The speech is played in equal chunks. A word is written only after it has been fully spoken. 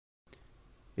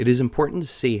It is important to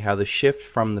see how the shift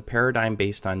from the paradigm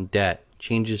based on debt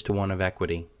changes to one of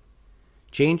equity.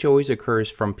 Change always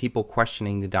occurs from people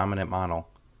questioning the dominant model.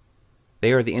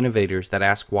 They are the innovators that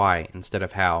ask why instead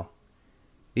of how.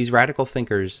 These radical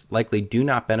thinkers likely do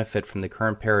not benefit from the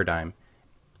current paradigm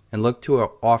and look to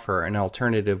offer an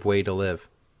alternative way to live.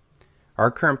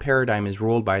 Our current paradigm is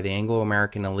ruled by the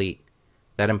Anglo-American elite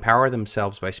that empower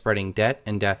themselves by spreading debt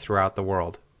and death throughout the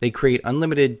world. They create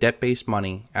unlimited debt-based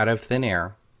money out of thin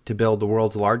air to build the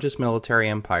world's largest military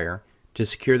empire, to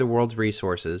secure the world's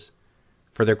resources,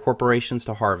 for their corporations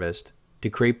to harvest,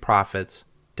 to create profits,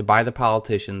 to buy the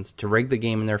politicians, to rig the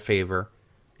game in their favor,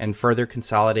 and further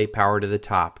consolidate power to the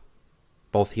top,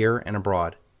 both here and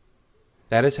abroad.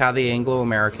 That is how the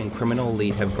Anglo-American criminal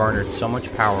elite have garnered so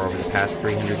much power over the past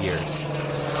 300 years.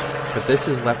 But this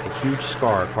has left a huge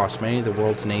scar across many of the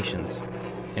world's nations,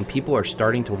 and people are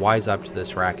starting to wise up to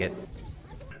this racket.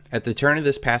 At the turn of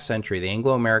this past century, the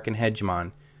Anglo-American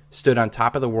hegemon stood on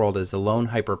top of the world as the lone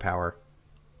hyperpower.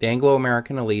 The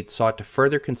Anglo-American elite sought to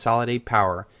further consolidate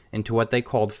power into what they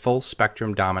called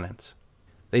full-spectrum dominance.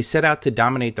 They set out to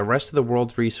dominate the rest of the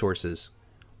world's resources,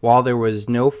 while there was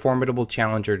no formidable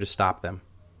challenger to stop them.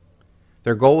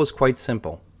 Their goal was quite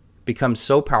simple: become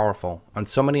so powerful on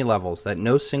so many levels that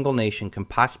no single nation can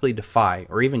possibly defy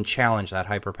or even challenge that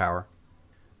hyperpower.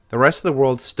 The rest of the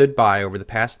world stood by over the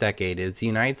past decade as the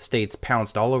United States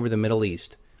pounced all over the Middle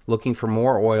East, looking for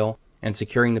more oil and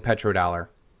securing the petrodollar.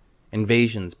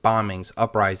 Invasions, bombings,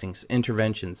 uprisings,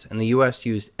 interventions, and the U.S.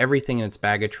 used everything in its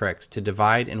bag of tricks to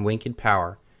divide and weaken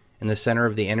power in the center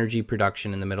of the energy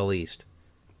production in the Middle East.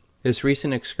 This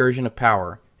recent excursion of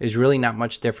power is really not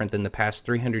much different than the past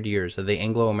 300 years of the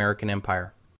Anglo-American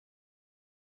Empire.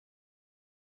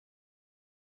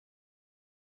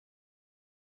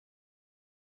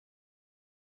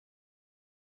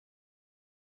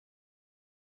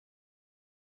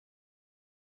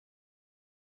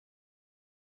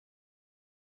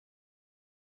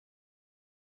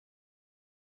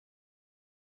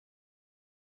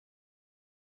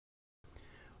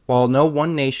 While no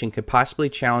one nation could possibly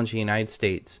challenge the United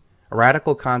States, a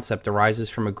radical concept arises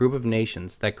from a group of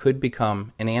nations that could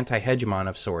become an anti-hegemon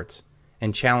of sorts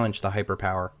and challenge the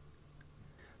hyperpower.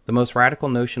 The most radical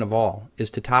notion of all is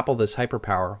to topple this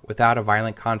hyperpower without a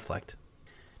violent conflict.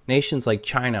 Nations like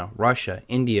China, Russia,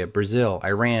 India, Brazil,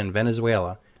 Iran,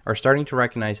 Venezuela are starting to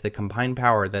recognize the combined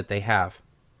power that they have.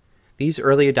 These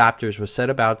early adopters will set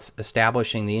about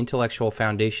establishing the intellectual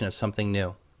foundation of something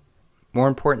new. More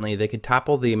importantly, they could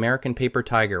topple the American paper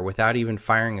tiger without even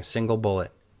firing a single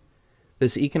bullet.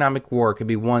 This economic war could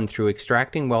be won through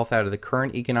extracting wealth out of the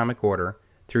current economic order,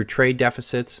 through trade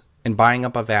deficits and buying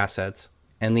up of assets,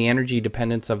 and the energy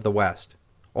dependence of the West,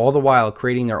 all the while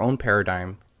creating their own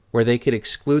paradigm where they could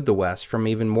exclude the West from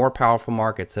even more powerful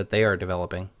markets that they are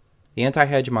developing. The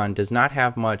anti-hegemon does not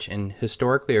have much in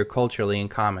historically or culturally in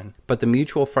common, but the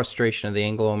mutual frustration of the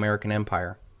Anglo-American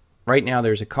Empire. Right now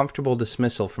there's a comfortable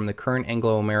dismissal from the current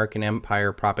Anglo-American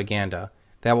Empire propaganda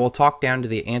that will talk down to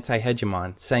the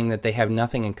anti-hegemon, saying that they have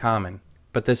nothing in common.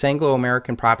 But this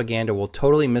Anglo-American propaganda will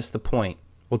totally miss the point,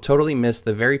 will totally miss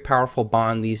the very powerful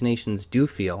bond these nations do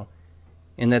feel,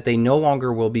 in that they no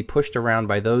longer will be pushed around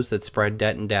by those that spread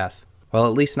debt and death. Well,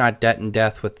 at least not debt and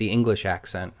death with the English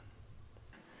accent.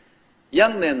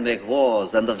 Young men make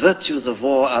wars, and the virtues of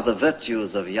war are the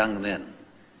virtues of young men.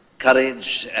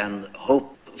 Courage and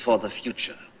hope for the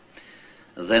future.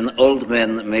 Then old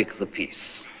men make the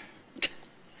peace.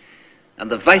 And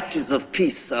the vices of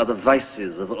peace are the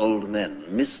vices of old men: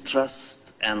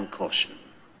 mistrust and caution.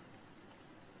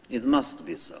 It must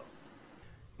be so.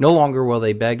 No longer will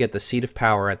they beg at the seat of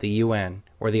power at the UN,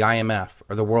 or the IMF,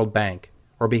 or the World Bank,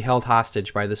 or be held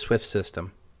hostage by the SWIFT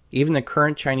system. Even the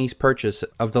current Chinese purchase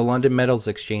of the London Metals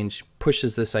Exchange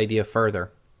pushes this idea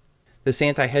further. This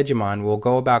anti-hegemon will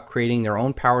go about creating their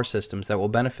own power systems that will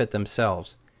benefit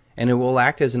themselves, and it will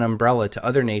act as an umbrella to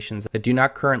other nations that do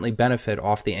not currently benefit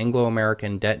off the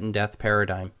Anglo-American debt and death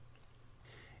paradigm.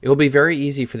 It will be very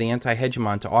easy for the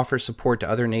anti-hegemon to offer support to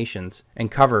other nations and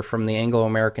cover from the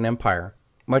Anglo-American Empire,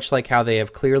 much like how they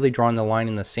have clearly drawn the line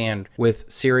in the sand with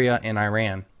Syria and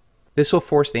Iran. This will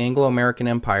force the Anglo-American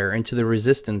Empire into the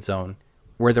resistance zone,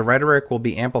 where the rhetoric will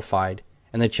be amplified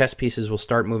and the chess pieces will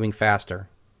start moving faster.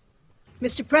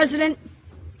 Mr. President,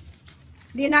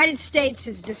 the United States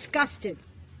is disgusted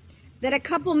that a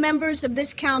couple members of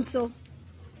this council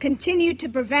continue to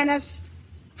prevent us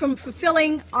from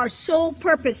fulfilling our sole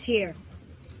purpose here,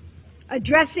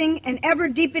 addressing an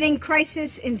ever-deepening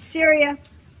crisis in Syria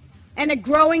and a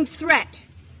growing threat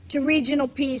to regional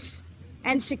peace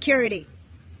and security.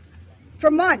 For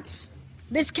months,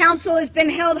 this council has been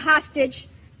held hostage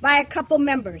by a couple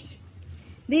members.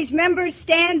 These members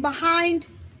stand behind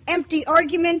empty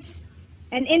arguments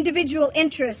and individual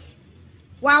interests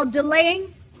while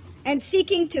delaying and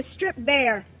seeking to strip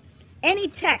bare any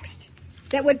text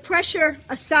that would pressure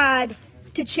Assad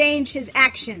to change his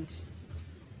actions.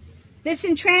 This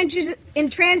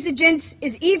intransigence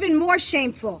is even more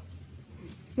shameful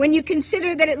when you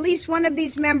consider that at least one of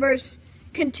these members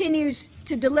continues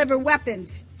to deliver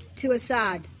weapons to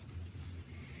Assad.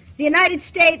 The United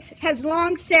States has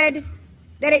long said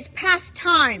that it's past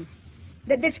time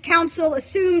that this council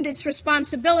assumed its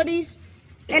responsibilities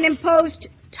and imposed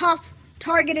tough,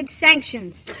 targeted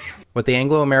sanctions. What the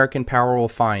Anglo-American power will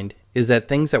find is that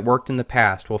things that worked in the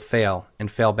past will fail,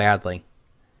 and fail badly.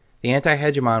 The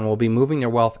anti-hegemon will be moving their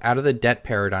wealth out of the debt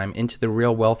paradigm into the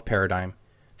real wealth paradigm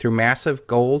through massive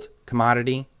gold,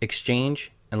 commodity,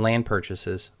 exchange, and land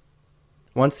purchases.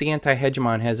 Once the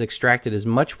anti-hegemon has extracted as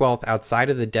much wealth outside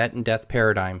of the debt and death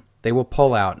paradigm, they will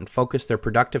pull out and focus their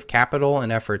productive capital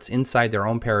and efforts inside their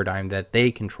own paradigm that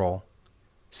they control.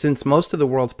 Since most of the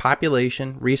world's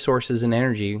population, resources, and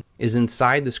energy is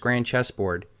inside this grand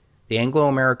chessboard, the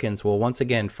Anglo-Americans will once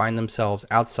again find themselves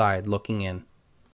outside looking in.